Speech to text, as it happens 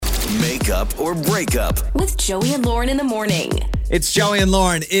Makeup or Breakup with Joey and Lauren in the morning. It's Joey and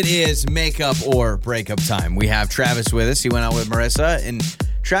Lauren. It is makeup or breakup time. We have Travis with us. He went out with Marissa, and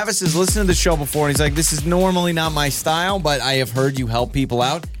Travis has listened to the show before, and he's like, this is normally not my style, but I have heard you help people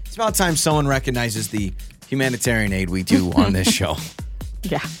out. It's about time someone recognizes the humanitarian aid we do on this show.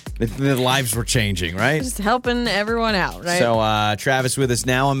 Yeah. The lives were changing, right? Just helping everyone out, right? So Travis with us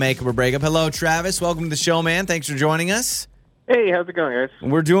now on Makeup or Breakup. Hello, Travis. Welcome to the show, man. Thanks for joining us. Hey, how's it going, guys?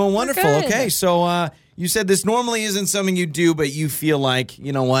 We're doing wonderful. We're good. Okay, so you said this normally isn't something you do, but you feel like,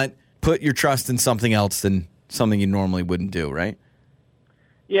 you know what, put your trust in something else than something you normally wouldn't do, right?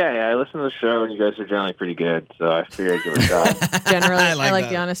 Yeah, I listen to the show, and you guys are generally pretty good, so I figured I'd give it a shot. Generally, I like that.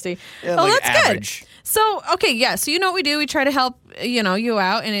 the honesty. Yeah, oh, like that's average. good. So, okay, yeah. So you know what we do? We try to help, you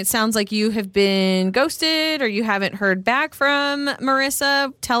out, and it sounds like you have been ghosted or you haven't heard back from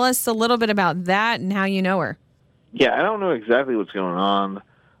Marissa. Tell us a little bit about that and how you know her. Yeah, I don't know exactly what's going on.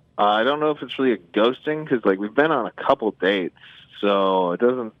 I don't know if it's really a ghosting, because we've been on a couple dates, so it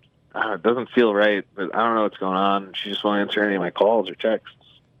doesn't feel right. But I don't know what's going on. She just won't answer any of my calls or texts.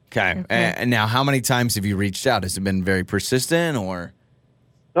 Okay. And now, how many times have you reached out? Has it been very persistent or?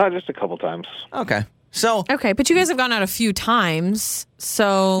 Just a couple times. Okay. So. Okay, but you guys have gone out a few times.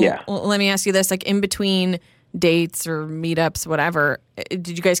 So Yeah. Let me ask you this, in between dates or meetups, whatever, did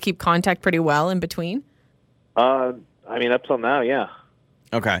you guys keep contact pretty well in between? Up till now, yeah.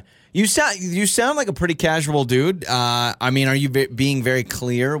 Okay. You sound like a pretty casual dude. Are you being very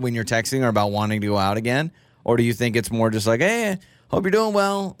clear when you're texting her about wanting to go out again? Or do you think it's more just like, hey, hope you're doing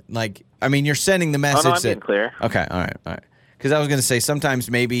well? You're sending the message. I'm being clear. Okay, all right. Because I was going to say sometimes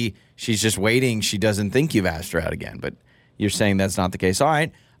maybe she's just waiting. She doesn't think you've asked her out again, but you're saying that's not the case. All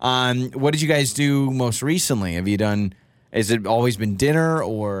right. What did you guys do most recently? Has it always been dinner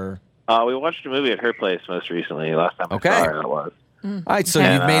or? We watched a movie at her place most recently. Last time I saw her, that was. All right, so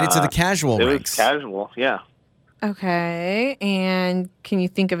you've made it to the casual It ranks. was casual, yeah. Okay, and can you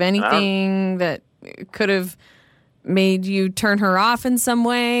think of anything that could have made you turn her off in some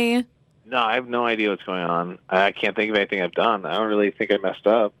way? No, I have no idea what's going on. I can't think of anything I've done. I don't really think I messed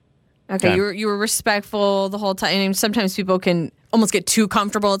up. Okay, you were respectful the whole time. And sometimes people can almost get too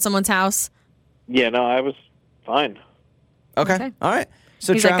comfortable at someone's house. Yeah, no, I was fine. Okay. All right.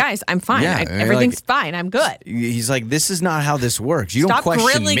 So he's like, guys, I'm fine. Yeah, everything's fine. I'm good. He's like, this is not how this works. You Stop don't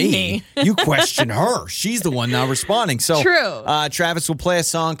question grilling me. You question her. She's the one not responding. So, True. Travis will play a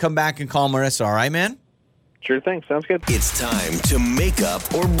song, come back and call Marissa. All right, man? Sure thing. Sounds good. It's time to make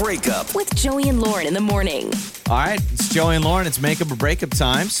up or break up. With Joey and Lauren in the morning. All right. It's Joey and Lauren. It's makeup or breakup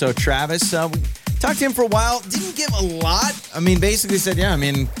time. So, Travis, we talked to him for a while. Didn't give a lot. Basically said,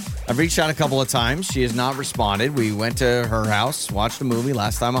 I've reached out a couple of times. She has not responded. We went to her house, watched a movie.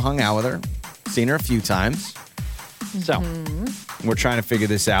 Last time I hung out with her. Seen her a few times. So, we're trying to figure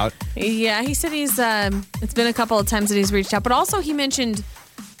this out. Yeah, he said it's been a couple of times that he's reached out. But also he mentioned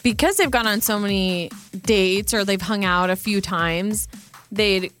because they've gone on so many dates or they've hung out a few times,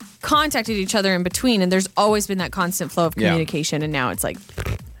 they'd contacted each other in between. And there's always been that constant flow of communication. And now it's like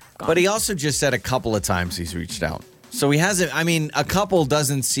gone. But he also just said a couple of times he's reached out. So he hasn't, a couple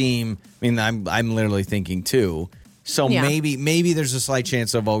doesn't seem, I'm literally thinking two. So maybe there's a slight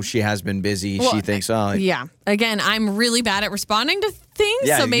chance of, she has been busy. Well, she thinks, Yeah. Again, I'm really bad at responding to things.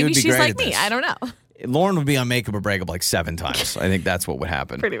 Yeah, so maybe you'd be she's great like at me. this. I don't know. Lauren would be on Makeup or Breakup like 7 times. I think that's what would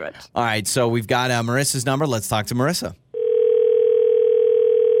happen. Pretty much. All right. So we've got Marissa's number. Let's talk to Marissa.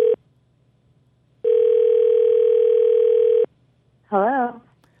 Hello.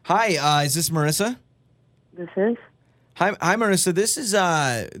 Hi. Is this Marissa? This is. Hi, Marissa.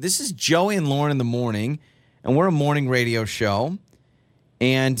 This is Joey and Lauren in the morning, and we're a morning radio show.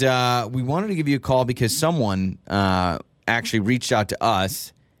 And we wanted to give you a call because someone actually reached out to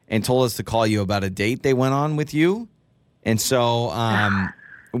us and told us to call you about a date they went on with you. And so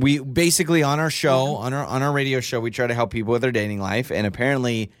we basically on our show, on our radio show, we try to help people with their dating life. And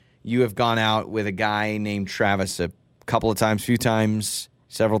apparently you have gone out with a guy named Travis a couple of times, few times,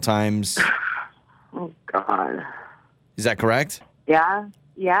 several times. Oh, God. Is that correct? Yeah.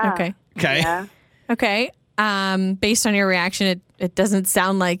 Okay. Yeah. Okay. Based on your reaction, it doesn't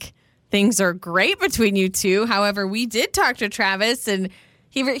sound like things are great between you two. However, we did talk to Travis, and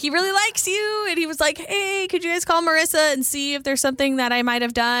he really likes you. And he was like, hey, could you guys call Marissa and see if there's something that I might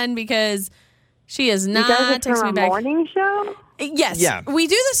have done? Because she is not you guys are texting from me a back. morning show? Yes. Yeah. We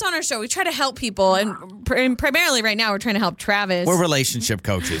do this on our show. We try to help people. And primarily right now, we're trying to help Travis. We're relationship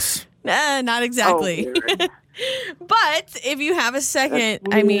coaches. Not exactly. Oh, but if you have a second,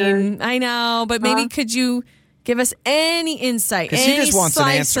 That's weird. I know, but maybe could you give us any insight, 'Cause he any just wants an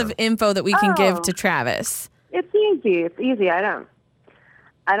slice answer. of info that we can give Oh. to Travis? It's easy. I don't.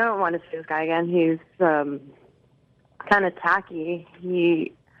 I don't want to see this guy again. He's kind of tacky.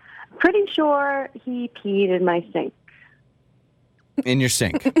 Pretty sure he peed in my sink. In your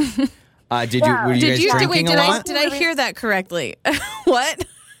sink. Were you guys Did drinking a lot? Did I hear that correctly? What?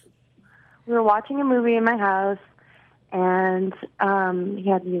 We were watching a movie in my house, and he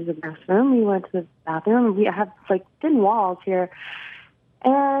had to use the bathroom. We went to the bathroom. We have thin walls here,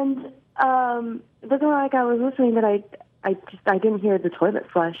 and it wasn't like I was listening, but I didn't hear the toilet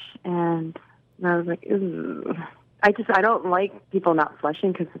flush, and I was like, ooh. I don't like people not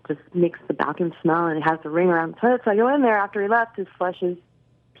flushing because it just makes the bathroom smell, and it has the ring around the toilet. So I go in there after he left to flush his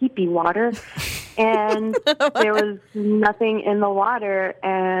pee-pee water, and there was nothing in the water,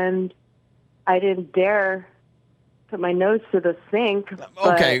 and I didn't dare put my nose to the sink,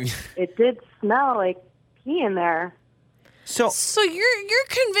 but it did smell like pee in there. So you're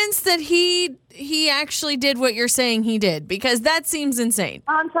convinced that he actually did what you're saying he did, because that seems insane.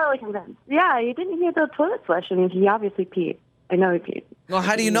 I'm totally convinced. Yeah, you didn't hear the toilet flush. I mean, he obviously peed. I know he peed. Well,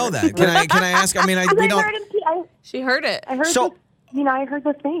 how do you know that? Can I ask? I mean, we don't. Heard him pee. She heard it. I heard I heard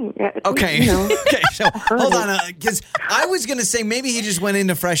the thing. Okay. Okay. So hold on, because I was going to say maybe he just went in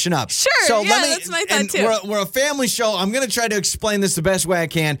to freshen up. Sure. So yeah, that's my thought too. We're a family show. I'm going to try to explain this the best way I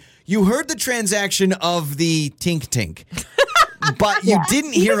can. You heard the transaction of the tink tink, but you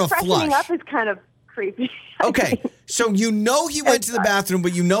didn't hear a flush. Freshening up is kind of creepy. Okay. So he went to the bathroom,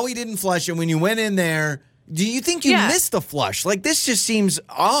 but he didn't flush. And when you went in there, do you think you missed the flush? This just seems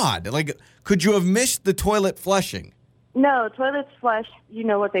odd. Could you have missed the toilet flushing? No, toilets flush, you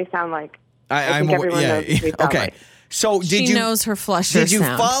know what they sound like. I think everyone knows what they sound like. So she knows her flusher Did you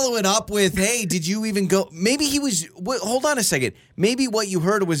sound. follow it up with, hey, did you even go? Maybe he was, hold on a second. Maybe what you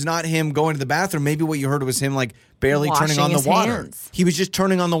heard was not him going to the bathroom. Maybe what you heard was him barely turning on the water. Hands. He was just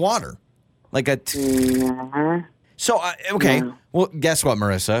turning on the water. So, well, guess what,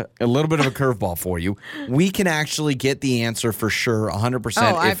 Marissa? A little bit of a curveball for you. We can actually get the answer for sure,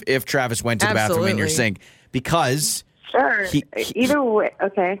 100% if Travis went to the bathroom in your sink. Because... Sure. Either way,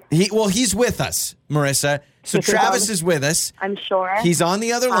 okay. He's with us, Marissa. So Travis is with us. I'm sure. He's on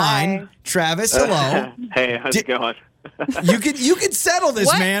the other line. Travis, hello. Hey, how's it going? You can settle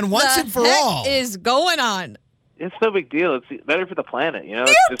this, man, once and for all. What is going on? It's no big deal. It's better for the planet, you know?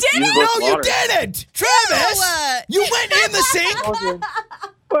 You didn't? No, you didn't. Travis, you went in the sink.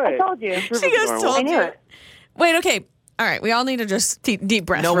 I told you. She just told you. Wait, okay. All right, we all need to just deep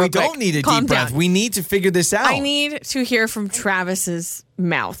breath. No, we don't need a deep breath. Down. We need to figure this out. I need to hear from Travis's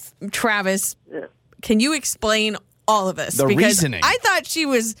mouth. Travis, can you explain all of this? The reasoning. I thought she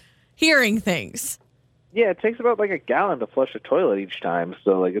was hearing things. Yeah, it takes about a gallon to flush a toilet each time.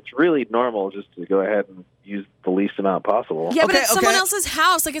 So, it's really normal just to go ahead and use the least amount possible. Yeah, but it's someone else's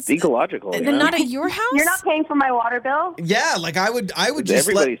house. It's ecological. Not at your house? You're not paying for my water bill? Yeah, I would just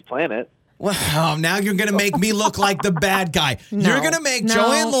everybody's planet. Well, now you're going to make me look like the bad guy. You're going to make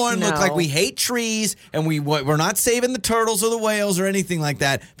Joey and Lauren look like we hate trees and we're not saving the turtles or the whales or anything like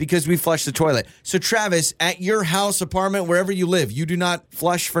that because we flush the toilet. So, Travis, at your house, apartment, wherever you live, you do not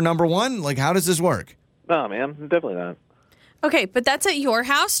flush for number one? How does this work? No, man, definitely not. Okay, but that's at your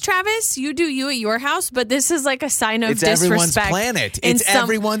house, Travis. You do you at your house, but this is a sign of it's disrespect. Everyone's planet. It's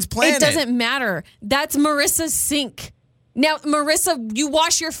everyone's planet. It doesn't matter. That's Marissa's sink. Now, Marissa, you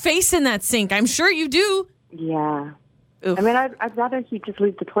wash your face in that sink. I'm sure you do. Yeah. Oof. I mean, I'd rather he just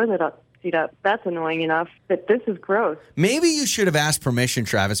leave the toilet seat up. That's annoying enough. But this is gross. Maybe you should have asked permission,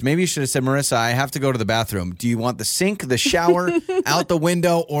 Travis. Maybe you should have said, Marissa, I have to go to the bathroom. Do you want the sink, the shower, out the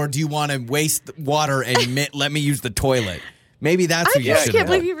window, or do you want to waste water and let me use the toilet? Maybe that's what you should have done. I can't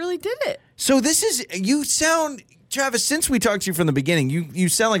believe you really did it. So you sound, Travis, since we talked to you from the beginning, you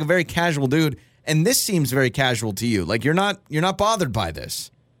sound like a very casual dude. And this seems very casual to you. You're not bothered by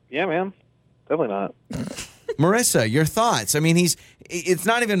this. Yeah, man. Definitely not. Marissa, your thoughts? I mean, it's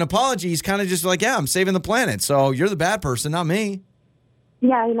not even an apology. He's kind of just yeah, I'm saving the planet. So you're the bad person, not me.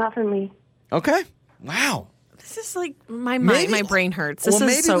 Yeah, not for me. Okay. Wow. This is my brain hurts. This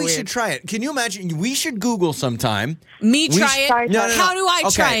maybe is so we weird. should try it. Can you imagine? We should Google sometime. Me try it? No. How do I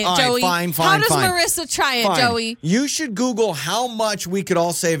try it, Joey? Fine. How does Marissa try it, Joey? You should Google how much we could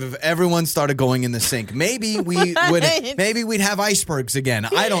all save if everyone started going in the sink. Maybe we would. Maybe we'd have icebergs again.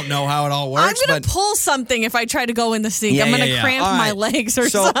 I don't know how it all works. I'm gonna pull something if I try to go in the sink. I'm gonna cramp my legs or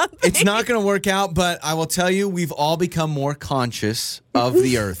something. It's not gonna work out. But I will tell you, we've all become more conscious of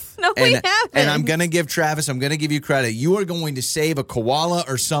the earth. No, we haven't. And I'm gonna give Travis. I'm gonna give you credit. You are going to save a koala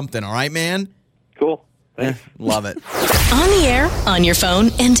or something. All right, man. Cool. Thanks. Love it. On the air, on your phone,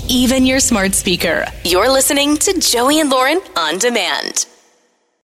 and even your smart speaker. You're listening to Joey and Lauren on demand.